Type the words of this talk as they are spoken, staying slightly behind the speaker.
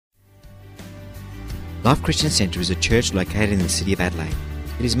Life Christian Centre is a church located in the city of Adelaide.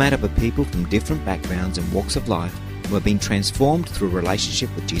 It is made up of people from different backgrounds and walks of life who have been transformed through a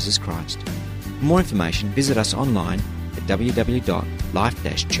relationship with Jesus Christ. For more information, visit us online at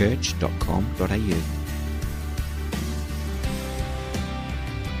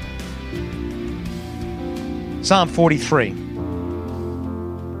www.life-church.com.au. Psalm 43.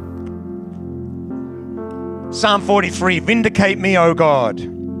 Psalm 43, vindicate me, O God,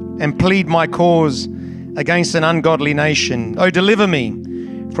 and plead my cause against an ungodly nation. O deliver me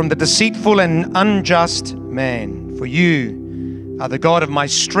from the deceitful and unjust man, for you are the God of my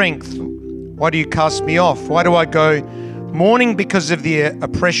strength. Why do you cast me off? Why do I go mourning because of the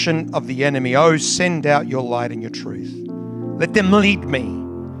oppression of the enemy? Oh, send out your light and your truth. Let them lead me.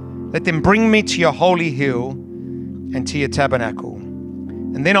 Let them bring me to your holy hill and to your tabernacle.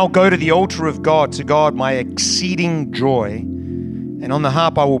 And then I'll go to the altar of God, to God my exceeding joy. And on the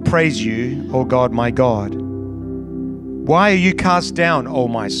harp I will praise you, O God, my God. Why are you cast down, O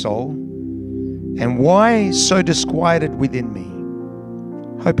my soul? And why so disquieted within me?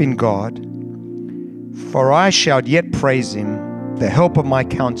 Hope in God, for I shall yet praise him, the help of my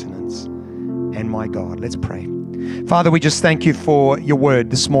countenance and my God. Let's pray. Father, we just thank you for your word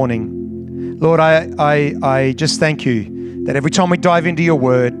this morning. Lord, I just thank you that every time we dive into your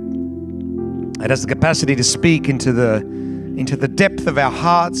word, it has the capacity to speak into the depth of our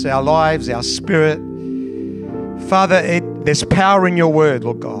hearts, our lives, our spirit. Father, there's power in your word,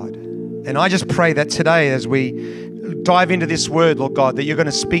 Lord God. And I just pray that today as we dive into this word, Lord God, that you're going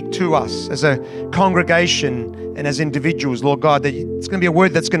to speak to us as a congregation and as individuals, Lord God, that it's going to be a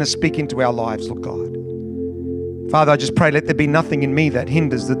word that's going to speak into our lives, Lord God. Father, I just pray, let there be nothing in me that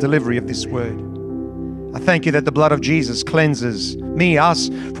hinders the delivery of this word. I thank you that the blood of Jesus cleanses me, us,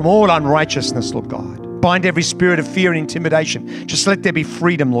 from all unrighteousness, Lord God. Bind every spirit of fear and intimidation. Just let there be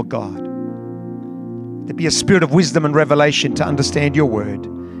freedom, Lord God. There be a spirit of wisdom and revelation to understand your word.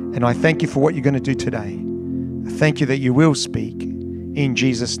 And I thank you for what you're going to do today. I thank you that you will speak in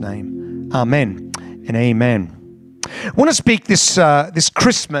Jesus' name. Amen and amen. I want to speak this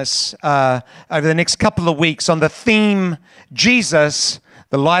Christmas over the next couple of weeks on the theme, Jesus,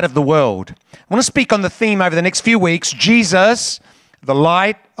 the light of the world. I want to speak on the theme over the next few weeks, Jesus, the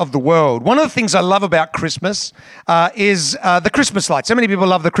light of the world. One of the things I love about Christmas is the Christmas lights. So many people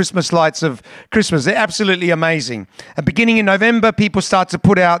love the Christmas lights of Christmas. They're absolutely amazing. Beginning in November, people start to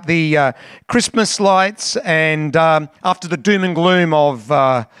put out the Christmas lights, and after the doom and gloom of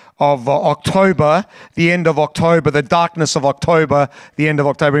October, the end of October, the darkness of October, the end of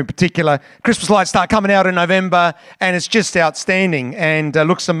October in particular, Christmas lights start coming out in November, and it's just outstanding and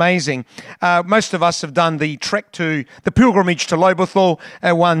looks amazing. Most of us have done the pilgrimage to Lobethal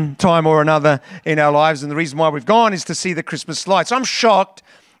at one time or another in our lives, and the reason why we've gone is to see the Christmas lights. I'm shocked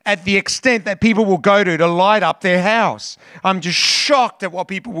at the extent that people will go to light up their house. I'm just shocked at what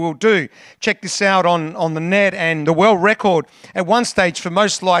people will do. Check this out on the net, and the world record at one stage for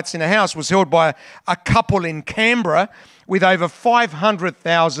most lights in a house was held by a couple in Canberra with over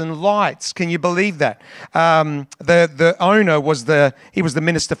 500,000 lights. Can you believe that? The owner was the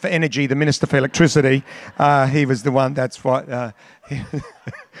Minister for Energy, the Minister for Electricity. He was the one, that's right.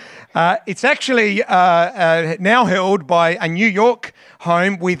 It's actually now held by a New York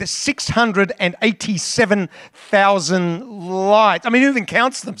home with 687,000 lights. I mean, who even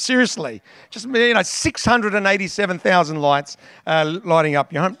counts them? Seriously. Just, 687,000 lights lighting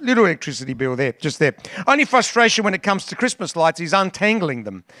up your home. Little electricity bill there, just there. Only frustration when it comes to Christmas lights is untangling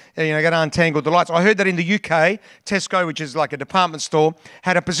them. Got to untangle the lights. I heard that in the UK, Tesco, which is like a department store,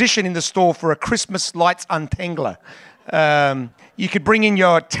 had a position in the store for a Christmas lights untangler. You could bring in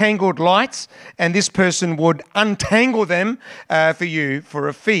your tangled lights, and this person would untangle them for you for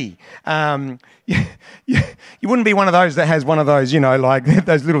a fee. You wouldn't be one of those that has one of those, like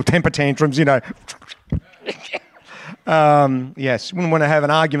those little temper tantrums, Yes, you wouldn't want to have an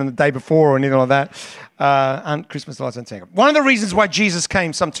argument the day before or anything like that. Christmas lights untangled. One of the reasons why Jesus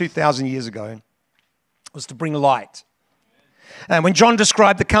came some 2,000 years ago was to bring light. And when John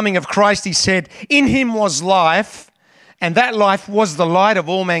described the coming of Christ, he said, "In him was life, and that life was the light of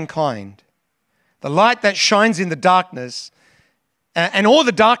all mankind." The light that shines in the darkness, and all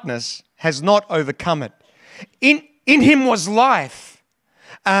the darkness has not overcome it. In him was life,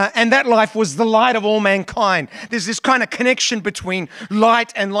 and that life was the light of all mankind. There's this kind of connection between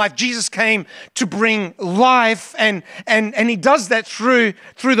light and life. Jesus came to bring life, and he does that through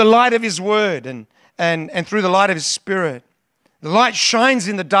the light of his word and through the light of his spirit. The light shines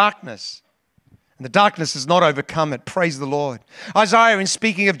in the darkness. The darkness has not overcome it. Praise the Lord. Isaiah, in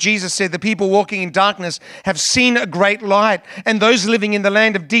speaking of Jesus, said, the people walking in darkness have seen a great light, and those living in the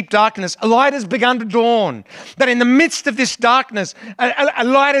land of deep darkness, a light has begun to dawn. That in the midst of this darkness, a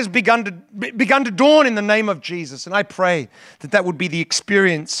light has begun to dawn in the name of Jesus. And I pray that would be the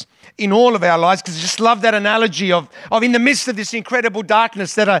experience in all of our lives, because I just love that analogy of in the midst of this incredible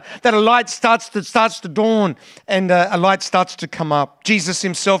darkness that a light starts to dawn and a light starts to come up. Jesus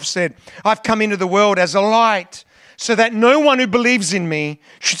himself said, I've come into the world as a light so that no one who believes in me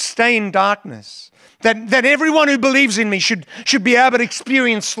should stay in darkness. That everyone who believes in me should be able to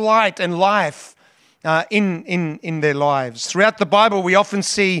experience light and life in their lives. Throughout the Bible, we often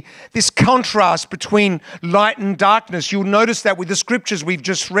see this contrast between light and darkness. You'll notice that with the scriptures we've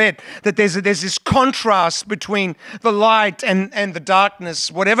just read, that there's this contrast between the light and the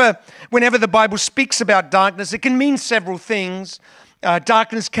darkness. Whenever the Bible speaks about darkness, it can mean several things.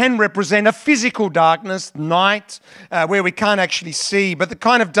 Darkness can represent a physical darkness, night, where we can't actually see. But the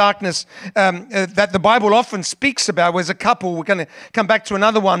kind of darkness that the Bible often speaks about, was a couple. We're going to come back to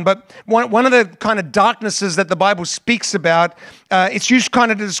another one. But one of the kind of darknesses that the Bible speaks about, it's used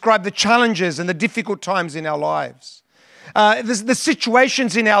kind of to describe the challenges and the difficult times in our lives. There's the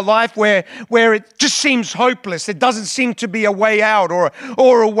situations in our life where it just seems hopeless. It doesn't seem to be a way out or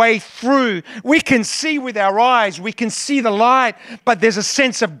a way through. We can see with our eyes, we can see the light, but there's a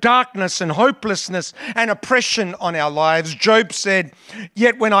sense of darkness and hopelessness and oppression on our lives. Job said,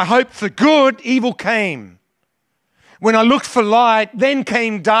 yet when I hoped for good, evil came. When I looked for light, then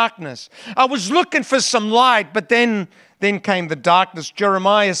came darkness. I was looking for some light, but then came the darkness.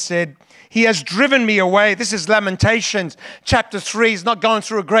 Jeremiah said, he has driven me away. This is Lamentations chapter 3. He's not going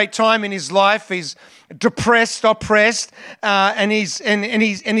through a great time in his life. He's depressed, oppressed, and he's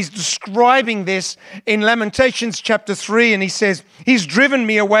describing this in Lamentations chapter 3. And he says, he's driven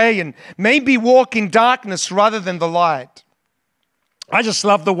me away and made me walk in darkness rather than the light. I just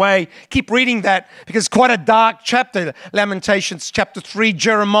love the way, keep reading that, because it's quite a dark chapter, Lamentations chapter 3.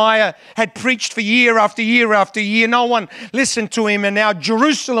 Jeremiah had preached for year after year after year. No one listened to him, and now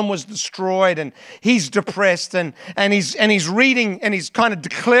Jerusalem was destroyed, and he's depressed, and he's reading, and he's kind of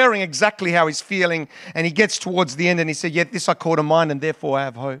declaring exactly how he's feeling, and he gets towards the end, and he said, yet this I call to mind, and therefore I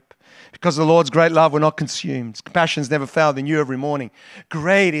have hope. Because the Lord's great love will not consume. His compassions never fail, they new every morning.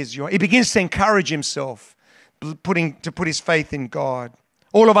 Great is your... He begins to encourage himself, to put his faith in God.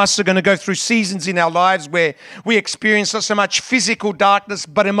 All of us are going to go through seasons in our lives where we experience not so much physical darkness,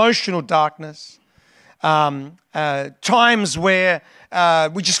 but emotional darkness. Times where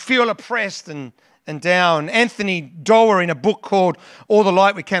we just feel oppressed and down. Anthony Doerr, in a book called All the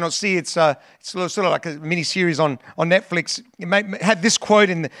Light We Cannot See, it's sort of like a mini-series on Netflix, had this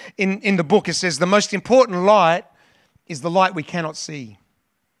quote in the book. It says, the most important light is the light we cannot see.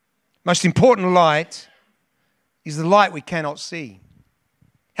 Most important light is the light we cannot see.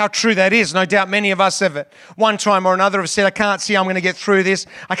 How true that is. No doubt many of us have at one time or another have said, I can't see I'm going to get through this.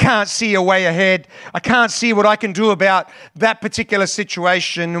 I can't see a way ahead. I can't see what I can do about that particular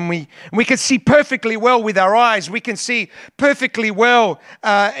situation. And we can see perfectly well with our eyes. We can see perfectly well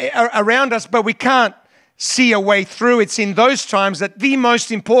around us, but we can't see a way through. It's in those times that the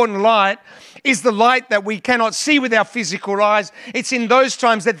most important light is the light that we cannot see with our physical eyes. It's in those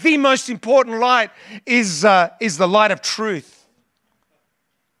times that the most important light is the light of truth.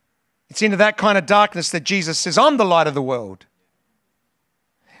 It's into that kind of darkness that Jesus says, I'm the light of the world,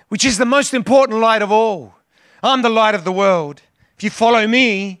 which is the most important light of all. I'm the light of the world. If you follow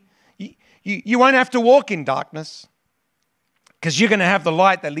me, you won't have to walk in darkness, because you're going to have the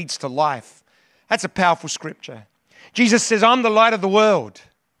light that leads to life. That's a powerful scripture. Jesus says, I'm the light of the world.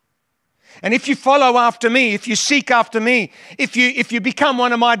 And if you follow after me, if you seek after me, if you become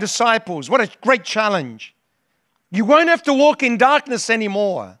one of my disciples, what a great challenge. You won't have to walk in darkness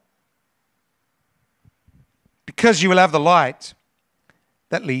anymore, because you will have the light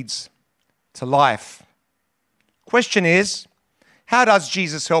that leads to life. Question is, how does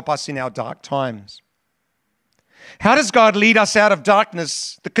Jesus help us in our dark times? How does God lead us out of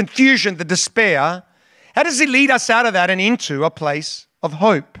darkness, the confusion, the despair? How does He lead us out of that and into a place of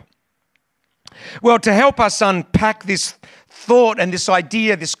hope? Well, to help us unpack this thought and this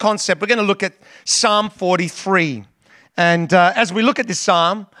idea, this concept, we're going to look at Psalm 43. And as we look at this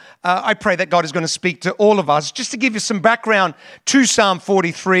psalm, I pray that God is going to speak to all of us. Just to give you some background to Psalm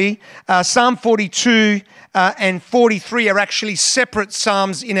 43, Psalm 42 and 43 are actually separate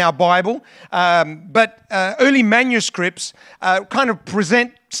psalms in our Bible, but early manuscripts kind of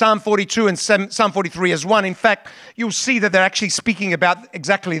present Psalm 42 and Psalm 43 as one. In fact, you'll see that they're actually speaking about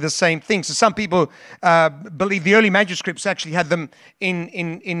exactly the same thing. So some people believe the early manuscripts actually had them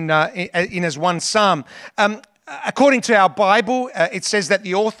in as one psalm. According to our Bible, it says that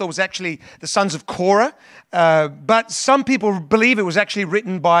the author was actually the sons of Korah, but some people believe it was actually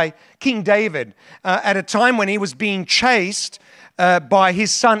written by King David at a time when he was being chased by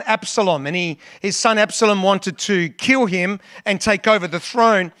his son Absalom, and his son Absalom wanted to kill him and take over the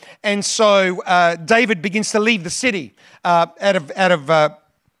throne, and so David begins to leave the city out of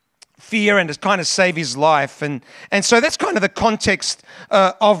fear and to kind of save his life, and so that's kind of the context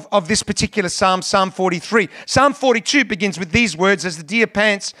of this particular psalm, Psalm 43. Psalm 42 begins with these words: "As the deer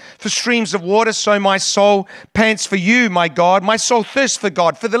pants for streams of water, so my soul pants for you, my God. My soul thirsts for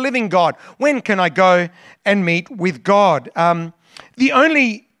God, for the living God. When can I go and meet with God?" The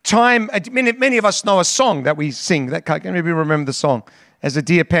only time, many of us know a song that we sing. That can maybe remember the song. "As a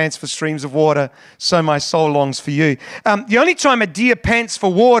deer pants for streams of water, so my soul longs for you." The only time a deer pants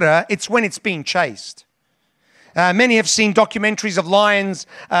for water, it's when it's being chased. Many have seen documentaries of lions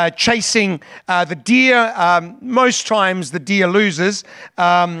chasing the deer. Most times the deer loses.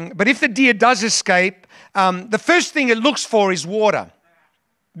 But if the deer does escape, the first thing it looks for is water.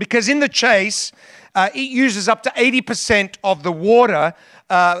 Because in the chase, it uses up to 80% of the water,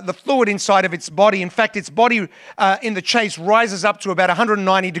 the fluid inside of its body. In fact, its body in the chase rises up to about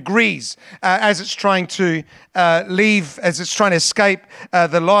 190 degrees as it's trying to escape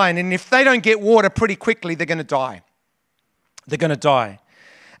the lion. And if they don't get water pretty quickly, they're going to die. They're going to die.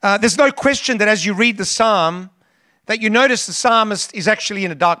 There's no question that as you read the psalm, that you notice the psalmist is actually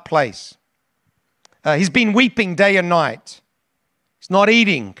in a dark place. He's been weeping day and night. He's not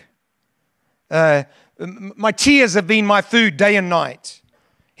eating. My tears have been my food day and night.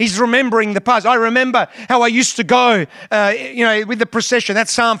 He's remembering the past. I remember how I used to go, with the procession.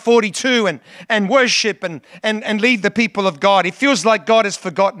 That's Psalm 42, and worship and lead the people of God. He feels like God has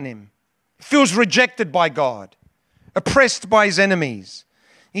forgotten him. He feels rejected by God, oppressed by his enemies.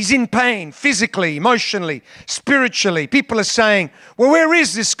 He's in pain, physically, emotionally, spiritually. People are saying, "Well, where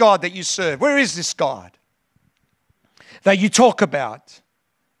is this God that you serve? Where is this God that you talk about?"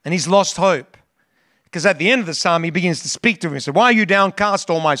 And he's lost hope. Because at the end of the psalm, he begins to speak to him and say, "Why are you downcast,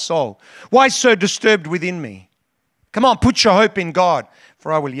 O my soul? Why so disturbed within me? Come on, put your hope in God,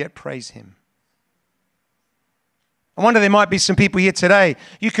 for I will yet praise him." I wonder, there might be some people here today,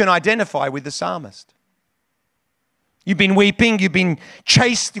 you can identify with the psalmist. You've been weeping, you've been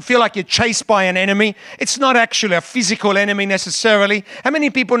chased, you feel like you're chased by an enemy. It's not actually a physical enemy necessarily. How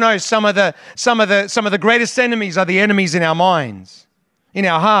many people know some of the greatest enemies are the enemies in our minds, in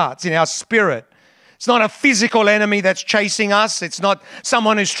our hearts, in our spirit? It's not a physical enemy that's chasing us. It's not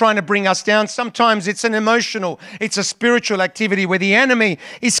someone who's trying to bring us down. Sometimes it's an emotional, it's a spiritual activity where the enemy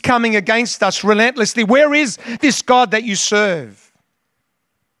is coming against us relentlessly. Where is this God that you serve?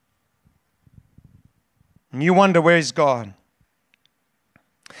 And you wonder, where is God?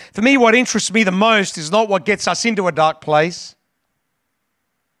 For me, what interests me the most is not what gets us into a dark place,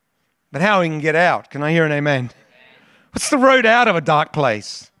 but how we can get out. Can I hear an amen? What's the road out of a dark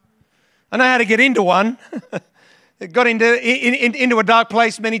place? I know how to get into one. Got into a dark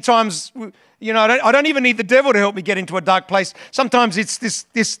place many times. I don't even need the devil to help me get into a dark place. Sometimes it's this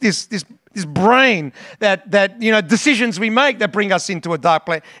brain that decisions we make that bring us into a dark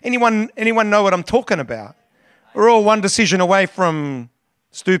place. Anyone know what I'm talking about? We're all one decision away from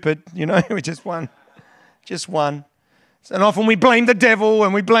stupid. We're just one. And often we blame the devil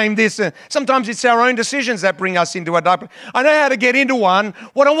and we blame this. Sometimes it's our own decisions that bring us into a dark place. I know how to get into one.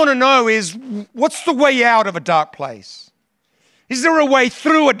 What I want to know is, what's the way out of a dark place? Is there a way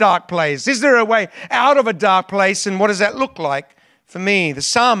through a dark place? Is there a way out of a dark place? And what does that look like for me? The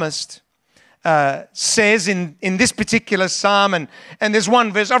psalmist says in this particular psalm, and there's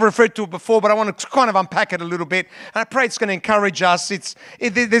one verse, I've referred to it before, but I want to kind of unpack it a little bit, and I pray it's going to encourage us.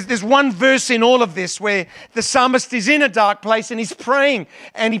 There's one verse in all of this where the psalmist is in a dark place and he's praying,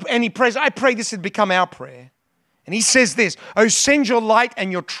 and he prays. I pray this would become our prayer. And he says this: "Oh, send your light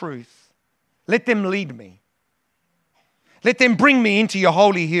and your truth. Let them lead me. Let them bring me into your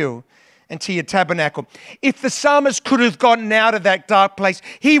holy hill and to your tabernacle." If the psalmist could have gotten out of that dark place,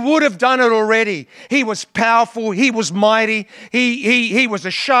 he would have done it already. He was powerful. He was mighty. He was a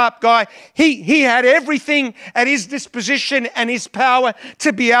sharp guy. He had everything at his disposition and his power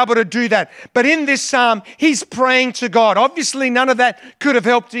to be able to do that. But in this psalm, he's praying to God. Obviously, none of that could have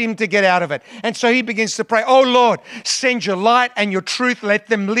helped him to get out of it. And so he begins to pray, "Oh Lord, send your light and your truth. Let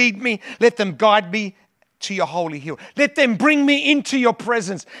them lead me. Let them guide me to your holy hill. Let them bring me into your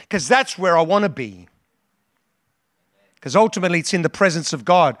presence, because that's where I want to be. Because ultimately it's in the presence of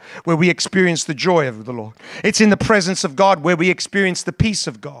God where we experience the joy of the Lord. It's in the presence of God where we experience the peace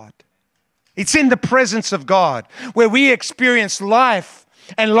of God. It's in the presence of God where we experience life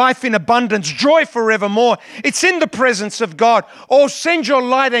and life in abundance, joy forevermore. It's in the presence of God. Oh, send your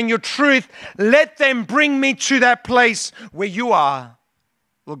light and your truth. Let them bring me to that place where you are,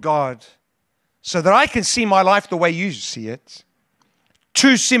 Lord God, so that I can see my life the way you see it.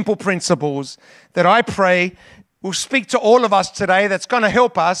 Two simple principles that I pray will speak to all of us today that's going to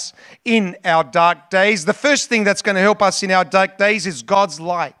help us in our dark days. The first thing that's going to help us in our dark days is God's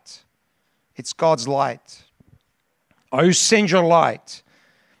light. It's God's light. Oh, send your light,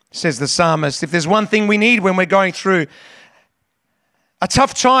 says the psalmist. If there's one thing we need when we're going through a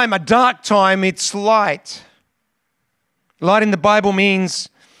tough time, a dark time, it's light. Light in the Bible means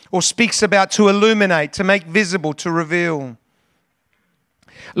or speaks about to illuminate, to make visible, to reveal.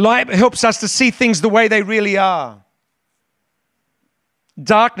 Light helps us to see things the way they really are.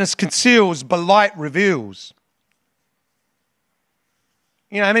 Darkness conceals, but light reveals.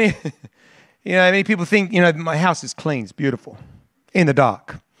 Many people think, my house is clean, it's beautiful, in the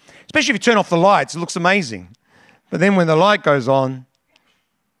dark. Especially if you turn off the lights, it looks amazing. But then when the light goes on,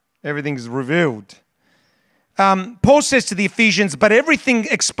 everything's revealed. Paul says to the Ephesians, but everything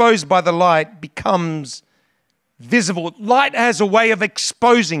exposed by the light becomes visible. Light has a way of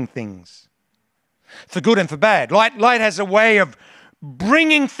exposing things for good and for bad. Light has a way of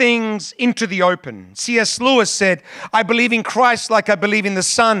bringing things into the open. C.S. Lewis said, I believe in Christ like I believe in the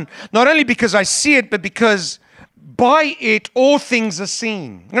sun, not only because I see it, but because by it all things are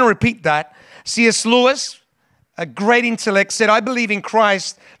seen. I'm going to repeat that. C.S. Lewis, a great intellect, said, I believe in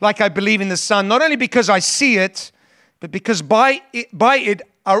Christ like I believe in the sun, not only because I see it, but because by it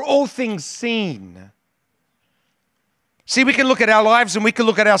are all things seen. See, we can look at our lives and we can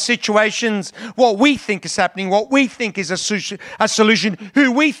look at our situations, what we think is happening, what we think is a solution,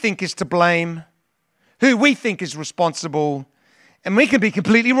 who we think is to blame, who we think is responsible, and we can be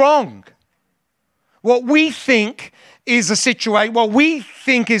completely wrong. What we think is a situation, what we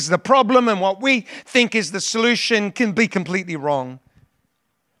think is the problem and what we think is the solution can be completely wrong.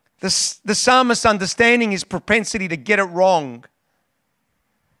 The psalmist's understanding his propensity to get it wrong.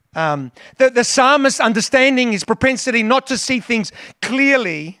 The psalmist's understanding his propensity not to see things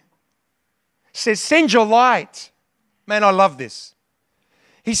clearly says, send your light. Man, I love this.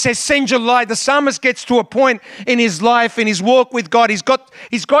 He says, send your light. The psalmist gets to a point in his life, in his walk with God. He's got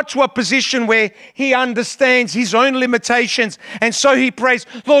to a position where he understands his own limitations. And so he prays,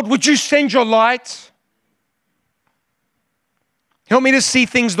 Lord, would you send your light? Help me to see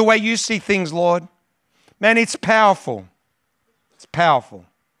things the way you see things, Lord. Man, it's powerful. It's powerful.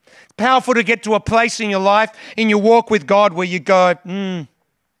 It's powerful to get to a place in your life, in your walk with God, where you go,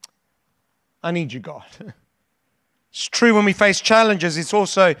 I need you, God. It's true when we face challenges. It's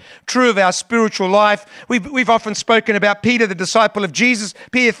also true of our spiritual life. We've often spoken about Peter, the disciple of Jesus.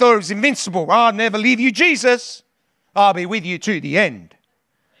 Peter thought he was invincible. I'll never leave you, Jesus. I'll be with you to the end.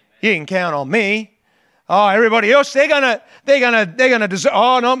 You can count on me. Oh, everybody else, they're gonna deserve.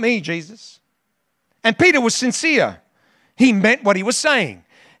 Oh, not me, Jesus. And Peter was sincere. He meant what he was saying.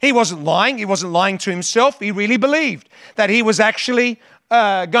 He wasn't lying. He wasn't lying to himself. He really believed that he was actually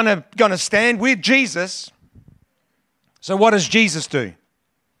gonna stand with Jesus. So what does Jesus do?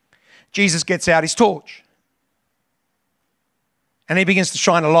 Jesus gets out his torch and he begins to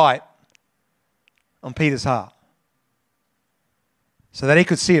shine a light on Peter's heart so that he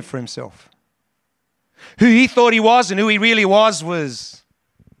could see it for himself. Who he thought he was and who he really was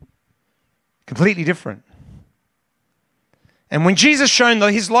completely different. And when Jesus shone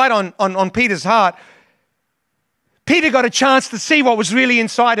his light on Peter's heart, Peter got a chance to see what was really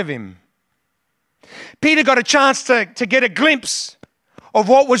inside of him. Peter got a chance to get a glimpse of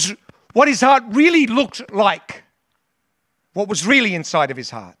what his heart really looked like, what was really inside of his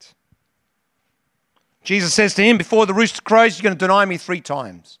heart. Jesus says to him, before the rooster crows, you're going to deny me 3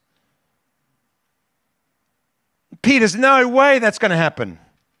 times. Peter's, no way that's going to happen.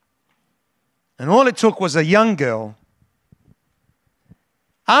 And all it took was a young girl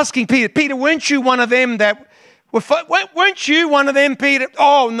asking Peter, weren't you one of them that weren't you one of them, Peter?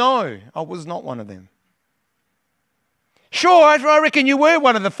 Oh, no, I was not one of them. Sure, I reckon you were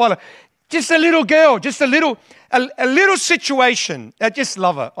one of the followers. Just a little girl, just a little situation. I just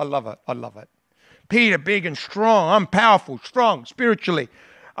love it. I love it. Peter, big and strong. I'm powerful, strong, spiritually.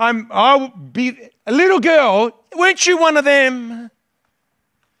 I'll be a little girl. Weren't you one of them?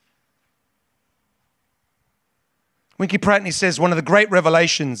 Winky Pratney says one of the great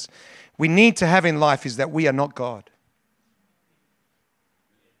revelations we need to have in life is that we are not God.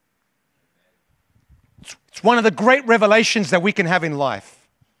 It's one of the great revelations that we can have in life.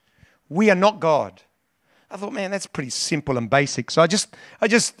 We are not God. I thought, man, that's pretty simple and basic. So I just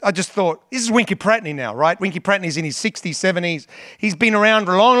thought, this is Winky Pratney now, right? Winky Pratney's in his 60s, 70s. He's been around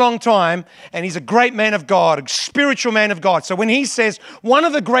for a long, long time, and he's a great man of God, a spiritual man of God. So when he says, one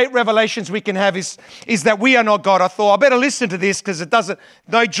of the great revelations we can have is that we are not God, I thought, I better listen to this because it doesn't,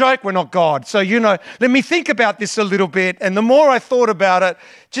 no joke, we're not God. So, let me think about this a little bit. And the more I thought about it,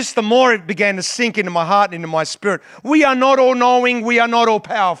 just the more it began to sink into my heart and into my spirit. We are not all-knowing. We are not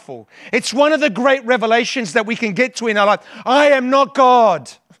all-powerful. It's one of the great revelations that we can get to in our life. I am not God.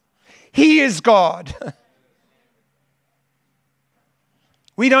 He is God.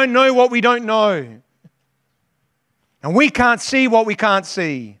 We don't know what we don't know. And we can't see what we can't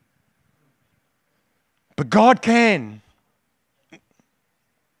see. But God can.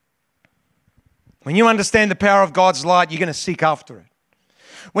 When you understand the power of God's light, you're going to seek after it.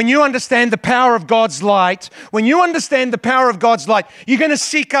 When you understand the power of God's light, you're going to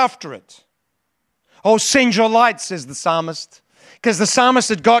seek after it. Oh, send your light, says the psalmist. Because the psalmist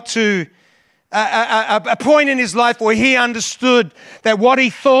had got to a point in his life where he understood that what he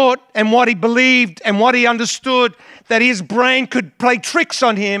thought and what he believed and what he understood, that his brain could play tricks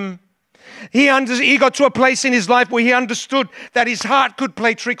on him. He got to a place in his life where he understood that his heart could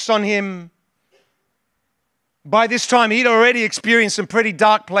play tricks on him. By this time, he'd already experienced some pretty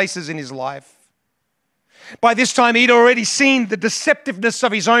dark places in his life. By this time, he'd already seen the deceptiveness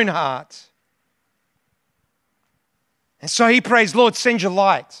of his own heart. And so he prays, Lord, send your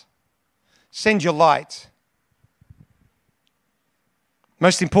light. Send your light.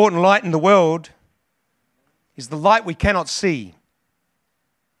 Most important light in the world is the light we cannot see.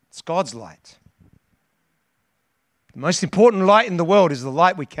 It's God's light. The most important light in the world is the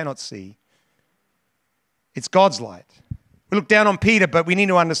light we cannot see. It's God's light. We look down on Peter, but we need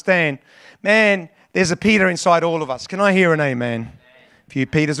to understand, man, there's a Peter inside all of us. Can I hear an amen? A few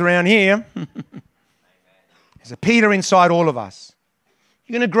Peters around here. There's a Peter inside all of us.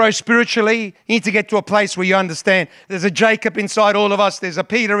 You're going to grow spiritually. You need to get to a place where you understand there's a Jacob inside all of us. There's a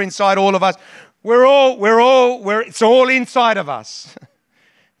Peter inside all of us. It's all inside of us.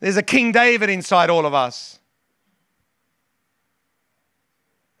 There's a King David inside all of us.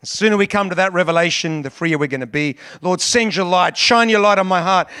 The sooner we come to that revelation, the freer we're going to be. Lord, send your light. Shine your light on my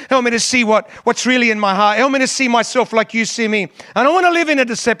heart. Help me to see what's really in my heart. Help me to see myself like you see me. I don't want to live in a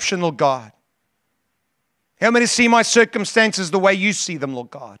deception, Lord God. Help me to see my circumstances the way you see them,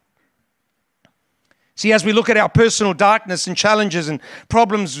 Lord God. See, as we look at our personal darkness and challenges and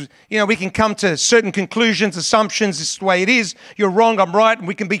problems, we can come to certain conclusions, assumptions. This is the way it is. You're wrong, I'm right, and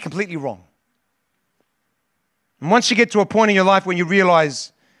we can be completely wrong. And once you get to a point in your life when you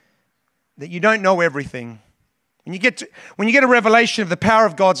realize that you don't know everything, when you get a revelation of the power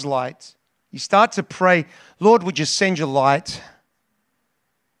of God's light, you start to pray, Lord, would you send your light?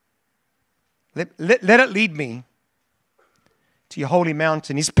 Let it lead me to your holy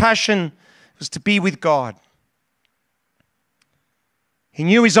mountain. His passion was to be with God. He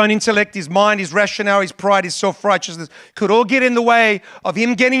knew his own intellect, his mind, his rationale, his pride, his self-righteousness could all get in the way of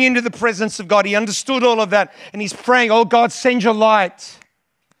him getting into the presence of God. He understood all of that, and he's praying, oh God, send your light.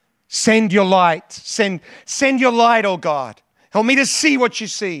 Send your light. Send your light, oh God. Help me to see what you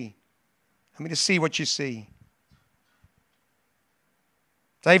see. Help me to see what you see.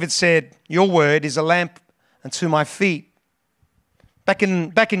 David said, your word is a lamp unto my feet. Back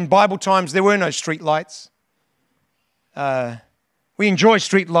in Bible times, there were no street lights. We enjoy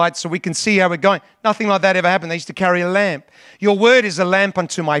street lights so we can see how we're going. Nothing like that ever happened. They used to carry a lamp. Your word is a lamp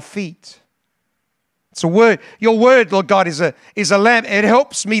unto my feet. It's a word. Your word, Lord God, is a lamp. It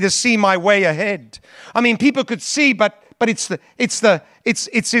helps me to see my way ahead. I mean, people could see, but it's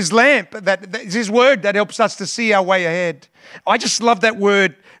His lamp, it's His word that helps us to see our way ahead. I just love that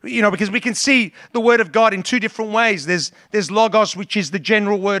word, because we can see the word of God in two different ways. There's Logos, which is the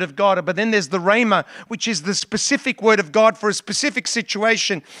general word of God, but then there's the Rhema, which is the specific word of God for a specific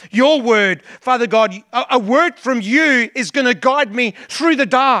situation. Your word, Father God, a word from you is going to guide me through the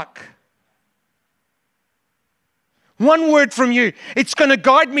dark. One word from you, it's going to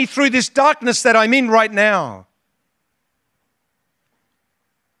guide me through this darkness that I'm in right now.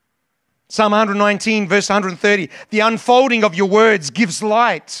 Psalm 119, verse 130, the unfolding of your words gives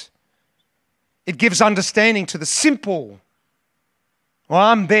light. It gives understanding to the simple. Well,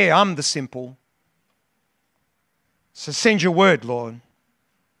 I'm the simple. So send your word, Lord.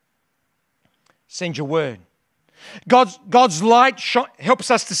 Send your word. God's light helps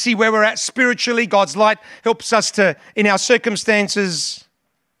us to see where we're at spiritually. God's light helps us to, in our circumstances.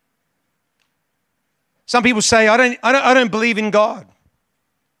 Some people say, I don't believe in God.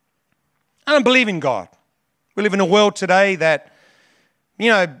 I don't believe in God. We live in a world today that,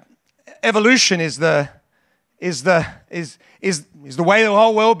 evolution is the way the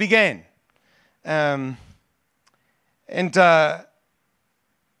whole world began. Been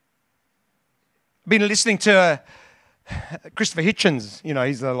listening to Christopher Hitchens.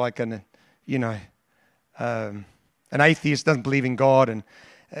 He's like an atheist, doesn't believe in God, and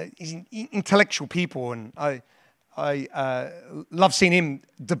he's intellectual people. And I love seeing him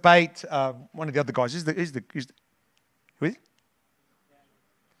debate one of the other guys. Who is?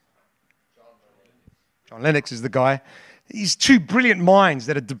 John Lennox is the guy. He's two brilliant minds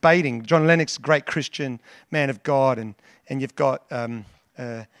that are debating. John Lennox, a great Christian man of God, and you've got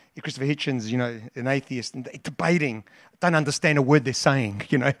Christopher Hitchens, an atheist, and they're debating. I don't understand a word they're saying,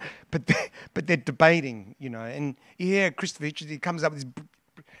 but they're debating, And Christopher Hitchens, he comes up with this,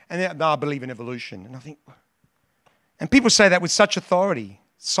 and I believe in evolution, and I think, and people say that with such authority,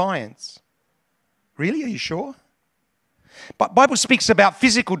 science. Really? Are you sure? But Bible speaks about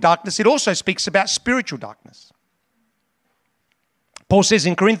physical darkness. It also speaks about spiritual darkness. Paul says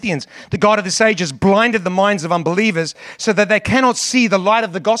in Corinthians, the God of this age has blinded the minds of unbelievers so that they cannot see the light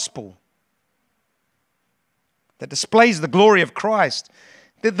of the gospel that displays the glory of Christ.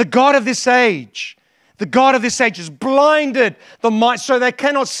 The God of this age has blinded the mind so they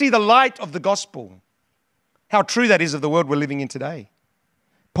cannot see the light of the gospel. How true that is of the world we're living in today.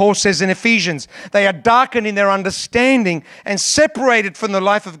 Paul says in Ephesians, they are darkened in their understanding and separated from the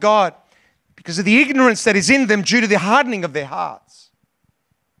life of God because of the ignorance that is in them due to the hardening of their hearts.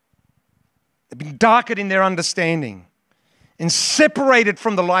 They've been darkened in their understanding and separated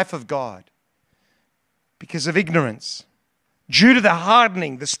from the life of God because of ignorance, due to the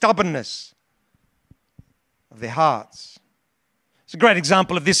hardening, the stubbornness of their hearts. It's a great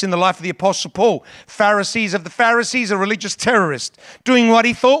example of this in the life of the Apostle Paul. Pharisees of the Pharisees, a religious terrorist, doing what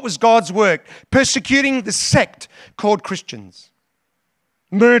he thought was God's work, persecuting the sect called Christians,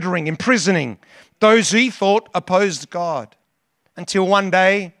 murdering, imprisoning those who he thought opposed God. Until one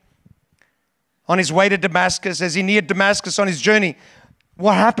day, on his way to Damascus, as he neared Damascus on his journey,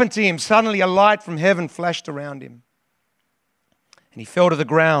 what happened to him? Suddenly a light from heaven flashed around him. And he fell to the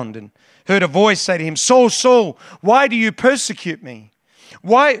ground and heard a voice say to him, Saul, Saul, why do you persecute me?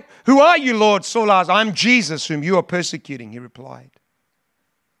 Who are you, Lord? Saul asked. I'm Jesus, whom you are persecuting, he replied.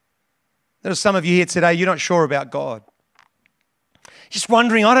 There are some of you here today, you're not sure about God. Just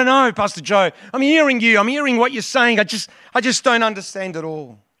wondering, I don't know, Pastor Joe. I'm hearing you. I'm hearing what you're saying. I just don't understand it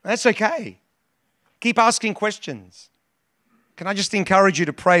all. That's okay. Keep asking questions. Can I just encourage you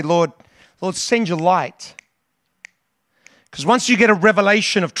to pray, Lord, send your light. Because once you get a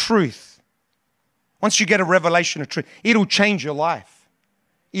revelation of truth, it'll change your life.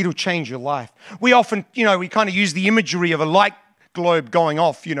 It'll change your life. We often, we kind of use the imagery of a light globe going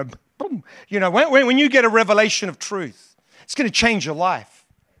off, boom. When you get a revelation of truth, it's going to change your life.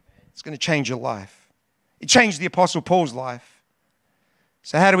 It's going to change your life. It changed the Apostle Paul's life.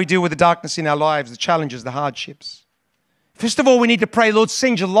 So how do we deal with the darkness in our lives, the challenges, the hardships? First of all, we need to pray, Lord,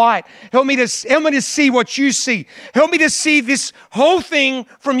 send your light. Help me to see what you see. Help me to see this whole thing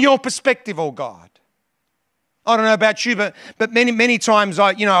from your perspective, oh God. I don't know about you, but many times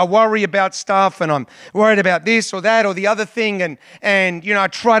I worry about stuff and I'm worried about this or that or the other thing and I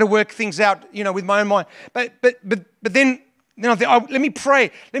try to work things out, with my own mind. But then I think, let me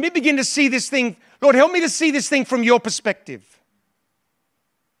pray. Let me begin to see this thing. Lord, help me to see this thing from your perspective.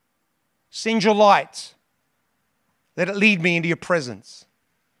 Send your light. Let it lead me into your presence.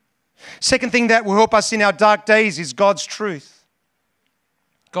 Second thing that will help us in our dark days is God's truth.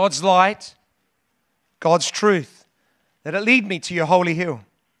 God's light, God's truth. Let it lead me to your holy hill.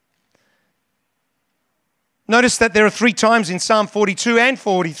 Notice that there are 3 times in Psalm 42 and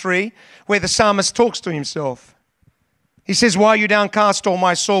 43 where the psalmist talks to himself. He says, why are you downcast, O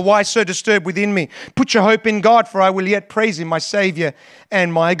my soul? Why so disturbed within me? Put your hope in God, for I will yet praise him, my Savior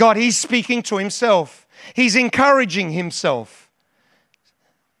and my God. He's speaking to himself. He's encouraging himself.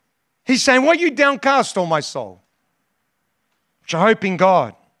 He's saying, why are you downcast, O my soul? Put your hope in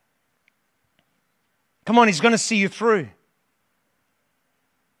God. Come on, he's going to see you through.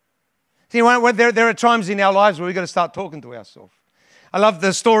 See, there are times in our lives where we've got to start talking to ourselves. I love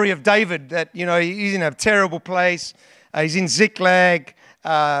the story of David that, he's in a terrible place. He's in Ziklag,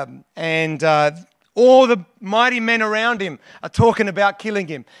 and all the mighty men around him are talking about killing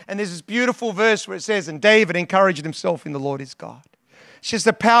him. And there's this beautiful verse where it says, and David encouraged himself in the Lord his God. It's just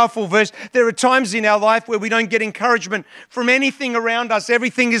a powerful verse. There are times in our life where we don't get encouragement from anything around us.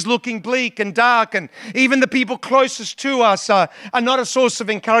 Everything is looking bleak and dark, and even the people closest to us are not a source of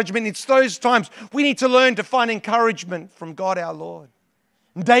encouragement. It's those times we need to learn to find encouragement from God our Lord.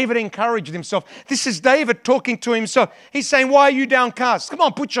 David encouraged himself. This is David talking to himself. He's saying, why are you downcast? Come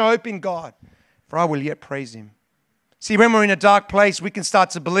on, put your hope in God, for I will yet praise him. See, when we're in a dark place, we can start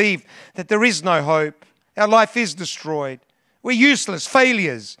to believe that there is no hope. Our life is destroyed. We're useless,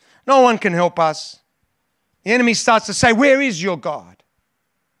 failures. No one can help us. The enemy starts to say, where is your God?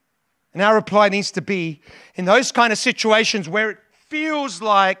 And our reply needs to be, in those kind of situations where it feels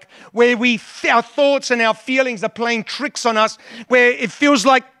like, where our thoughts and our feelings are playing tricks on us, where it feels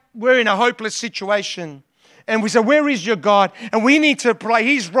like we're in a hopeless situation. And we say, where is your God? And we need to reply,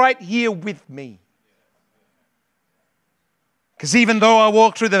 he's right here with me. Because even though I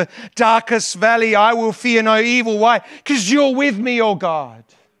walk through the darkest valley, I will fear no evil. Why? Because you're with me, oh God.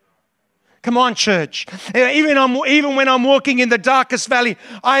 Come on, church. Even when I'm walking in the darkest valley,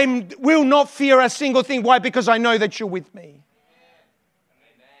 I will not fear a single thing. Why? Because I know that you're with me.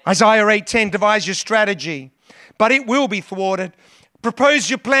 Isaiah 8:10, devise your strategy, but it will be thwarted. Propose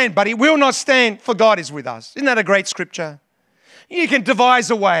your plan, but it will not stand, for God is with us. Isn't that a great scripture? You can devise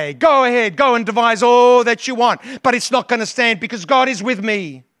a way. Go ahead, go and devise all that you want, but it's not going to stand because God is with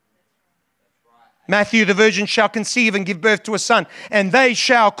me. Matthew, the virgin shall conceive and give birth to a son, and they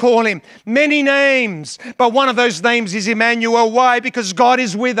shall call him many names. But one of those names is Emmanuel. Why? Because God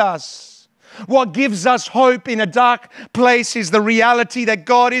is with us. What gives us hope in a dark place is the reality that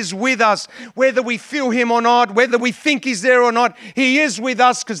God is with us. Whether we feel him or not, whether we think he's there or not, he is with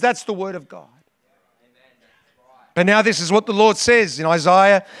us because that's the word of God. But now this is what the Lord says in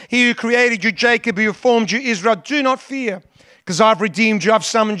Isaiah. He who created you, Jacob, who formed you, Israel, do not fear. Because I've redeemed you, I've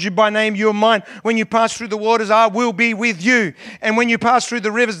summoned you by name, you are mine. When you pass through the waters, I will be with you. And when you pass through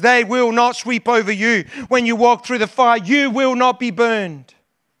the rivers, they will not sweep over you. When you walk through the fire, you will not be burned.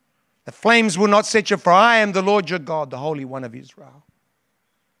 The flames will not set you, for I am the Lord your God, the Holy One of Israel.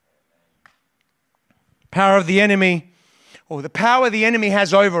 Power of the enemy, or the power the enemy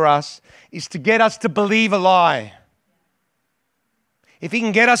has over us, is to get us to believe a lie. If he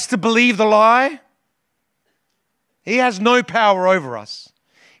can get us to believe the lie, he has no power over us.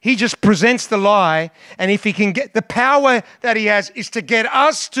 He just presents the lie, and if he can get the power that he has is to get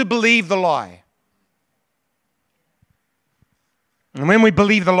us to believe the lie. And when we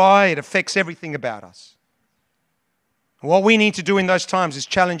believe the lie, it affects everything about us. What we need to do in those times is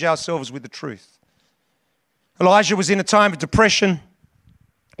challenge ourselves with the truth. Elijah was in a time of depression.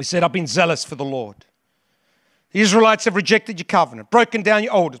 He said, I've been zealous for the Lord. The Israelites have rejected your covenant, broken down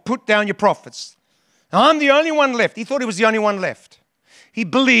your altars, put down your prophets. I'm the only one left. He thought he was the only one left. He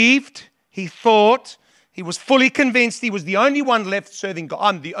believed, he thought, he was fully convinced he was the only one left serving God.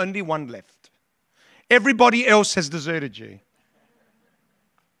 I'm the only one left. Everybody else has deserted you.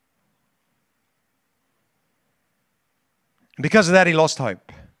 And because of that, he lost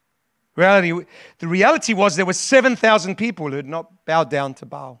hope. The reality was there were 7,000 people who had not bowed down to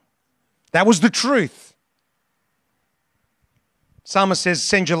Baal. That was the truth. Psalmist says,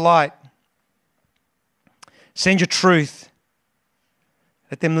 send your light. Send your truth.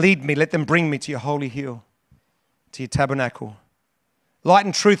 Let them lead me. Let them bring me to your holy hill, to your tabernacle. Light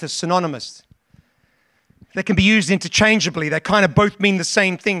and truth are synonymous. They can be used interchangeably. They kind of both mean the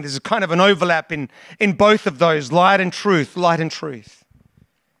same thing. There's a kind of an overlap in both of those, light and truth, light and truth.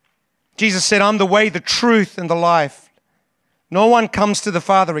 Jesus said, I'm the way, the truth, and the life. No one comes to the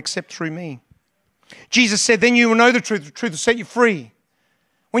Father except through me. Jesus said, then you will know the truth. The truth will set you free.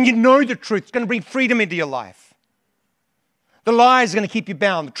 When you know the truth, it's going to bring freedom into your life. The lie is going to keep you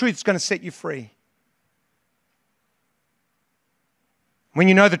bound. The truth is going to set you free. When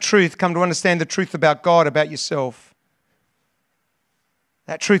you know the truth, come to understand the truth about God, about yourself.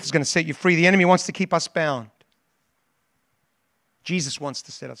 That truth is going to set you free. The enemy wants to keep us bound. Jesus wants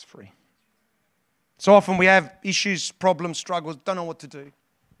to set us free. So often we have issues, problems, struggles, don't know what to do.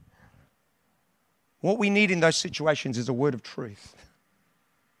 What we need in those situations is a word of truth.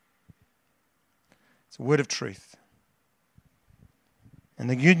 It's a word of truth. And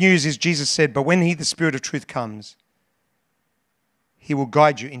the good news is Jesus said, but when the Spirit of truth comes, he will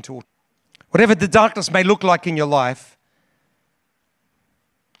guide you into all. Whatever the darkness may look like in your life,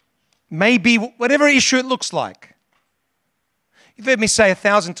 maybe whatever issue it looks like. You've heard me say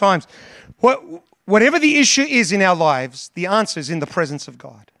 1,000 times, whatever the issue is in our lives, the answer is in the presence of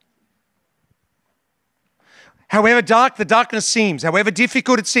God. However dark the darkness seems, however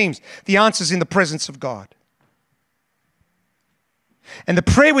difficult it seems, the answer is in the presence of God. And the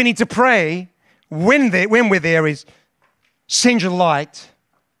prayer we need to pray when we're there is, send your light,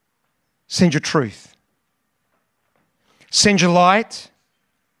 send your truth. Send your light,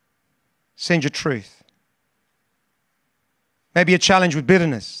 send your truth. Maybe a challenge with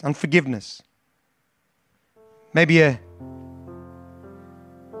bitterness, unforgiveness. Maybe a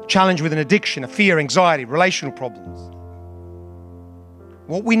challenged with an addiction, a fear, anxiety, relational problems.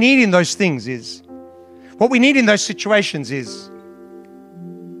 What we need in those situations is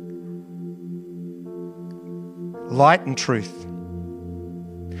light and truth.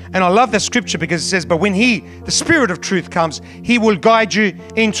 And I love that scripture because it says, but when the Spirit of truth comes, He will guide you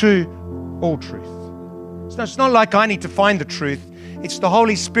into all truth. So it's not like I need to find the truth. It's the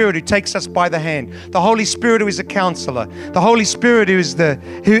Holy Spirit who takes us by the hand. The Holy Spirit who is a counselor. The Holy Spirit who is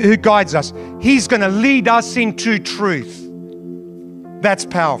who guides us. He's going to lead us into truth. That's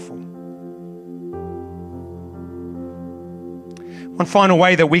powerful. One final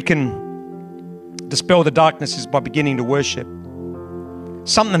way that we can dispel the darkness is by beginning to worship.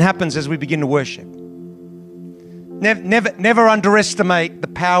 Something happens as we begin to worship. Never underestimate the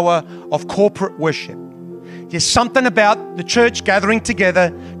power of corporate worship. There's something about the church gathering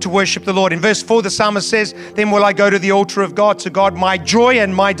together to worship the Lord. In verse 4, the psalmist says, then will I go to the altar of God, to God, my joy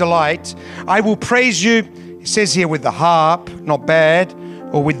and my delight. I will praise you, it says here, with the harp, not bad,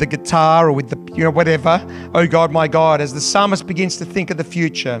 or with the guitar, or with the, whatever. Oh God, my God, as the psalmist begins to think of the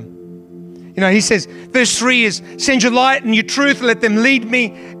future. He says, verse 3 is, send your light and your truth, let them lead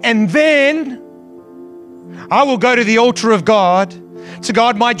me, and then I will go to the altar of God, to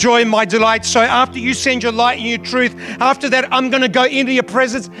God, my joy and my delight. So after you send your light and your truth, after that, I'm going to go into your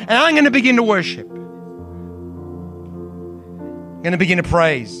presence and I'm going to begin to worship. I'm going to begin to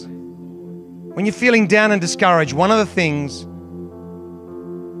praise. When you're feeling down and discouraged, one of the things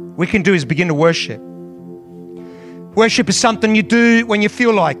we can do is begin to worship. Worship is something you do when you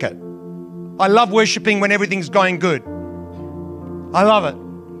feel like it. I love worshiping when everything's going good. I love it.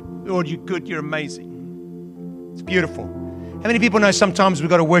 Lord, you're good, you're amazing. It's beautiful. How many people know sometimes we've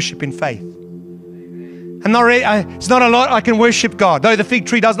got to worship in faith? It's not a lot I can worship God. Though the fig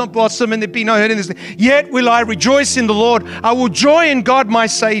tree does not blossom and there be no hurt in this, yet will I rejoice in the Lord. I will joy in God my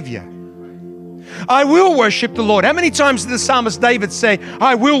Savior. I will worship the Lord. How many times did the psalmist David say,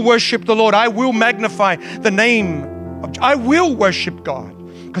 I will worship the Lord. I will magnify the name of, I will worship God.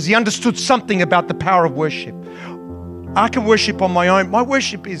 Because he understood something about the power of worship. I can worship on my own. My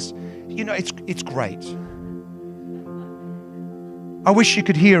worship is, it's great. I wish you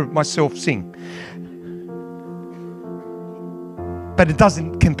could hear myself sing. But it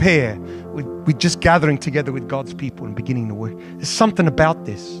doesn't compare with just gathering together with God's people and beginning to work. There's something about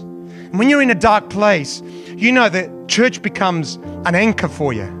this. And when you're in a dark place, that church becomes an anchor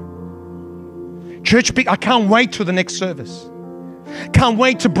for you. I can't wait till the next service. Can't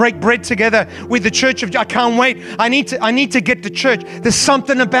wait to break bread together with the church of. I can't wait. I need to get to church. There's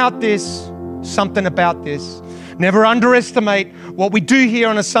something about this. Something about this. Never underestimate what we do here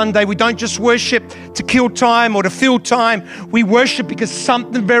on a Sunday. We don't just worship to kill time or to fill time. We worship because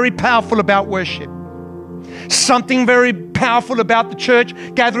something very powerful about worship. Something very powerful about the church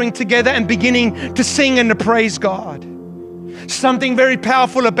gathering together and beginning to sing and to praise God. Something very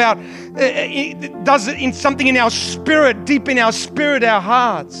powerful about it does it in something in our spirit, deep in our spirit, our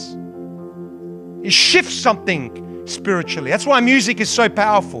hearts. It shifts something spiritually. That's why music is so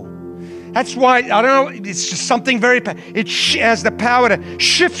powerful. That's why, I don't know, it's just something very powerful. It has the power to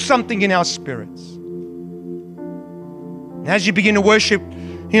shift something in our spirits. And as you begin to worship,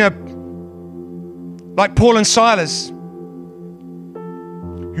 like Paul and Silas,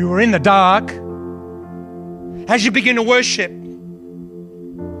 who were in the dark, as you begin to worship,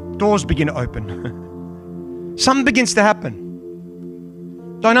 doors begin to open. Something begins to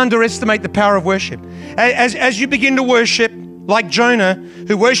happen. Don't underestimate the power of worship. As you begin to worship, like Jonah,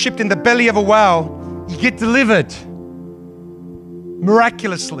 who worshipped in the belly of a whale, you get delivered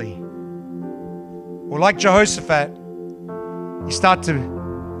miraculously. Or like Jehoshaphat, you start to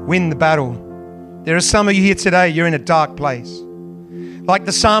win the battle. There are some of you here today, you're in a dark place. Like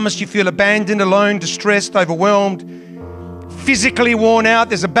the psalmist, you feel abandoned, alone, distressed, overwhelmed, physically worn out.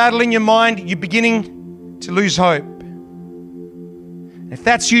 There's a battle in your mind. You're beginning to lose hope. If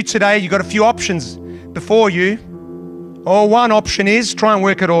that's you today, you've got a few options before you. One option is try and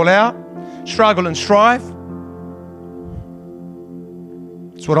work it all out, struggle and strive.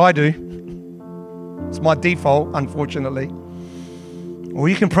 That's what I do. It's my default, unfortunately. Or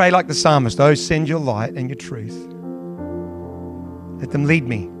you can pray like the psalmist, send your light and your truth. Let them lead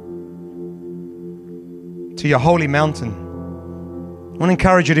me to your holy mountain. I want to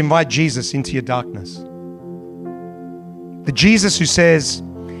encourage you to invite Jesus into your darkness. The Jesus who says,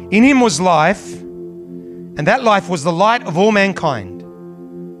 in him was life, and that life was the light of all mankind.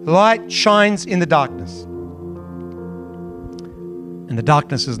 The light shines in the darkness, and the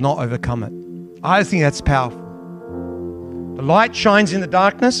darkness has not overcome it. I think that's powerful. The light shines in the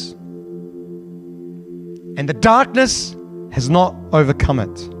darkness, and the darkness has not overcome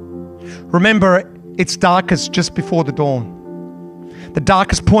it. Remember, it's darkest just before the dawn. The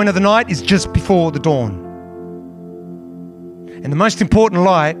darkest point of the night is just before the dawn. And the most important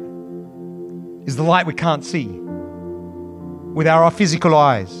light is the light we can't see with our physical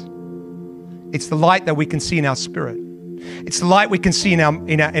eyes. It's the light that we can see in our spirit. It's the light we can see in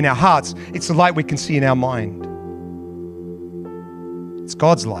our hearts. It's the light we can see in our mind. It's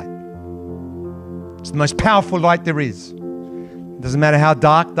God's light. It's the most powerful light there is. It doesn't matter how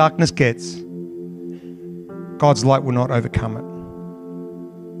dark darkness gets, God's light will not overcome it.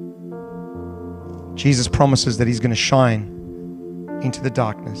 Jesus promises that He's going to shine into the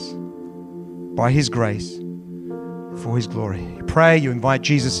darkness by His grace for His glory. You pray, you invite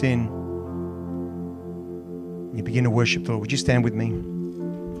Jesus in, you begin to worship the Lord. Would you stand with me?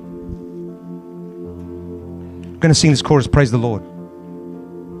 I'm going to sing this chorus, Praise the Lord.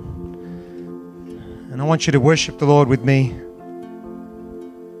 And I want you to worship the Lord with me.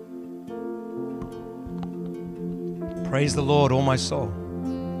 Praise the Lord, all my soul.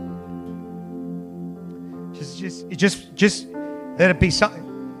 Just let it be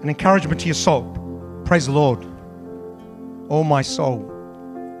an encouragement to your soul. Praise the Lord, all my soul.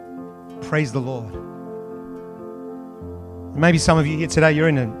 Praise the Lord. Maybe some of you here today, you're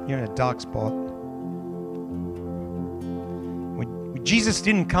in a dark spot. Jesus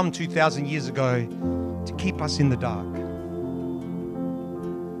didn't come 2,000 years ago to keep us in the dark. I'm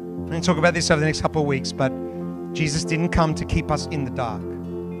going to talk about this over the next couple of weeks, but Jesus didn't come to keep us in the dark.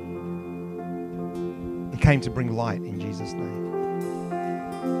 He came to bring light in Jesus' name.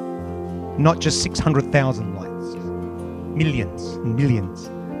 Not just 600,000 lights, millions and millions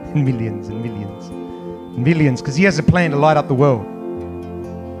and millions and millions and millions, because He has a plan to light up the world.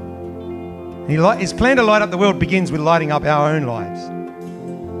 His plan to light up the world begins with lighting up our own lives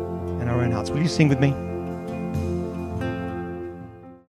and our own hearts. Will you sing with me?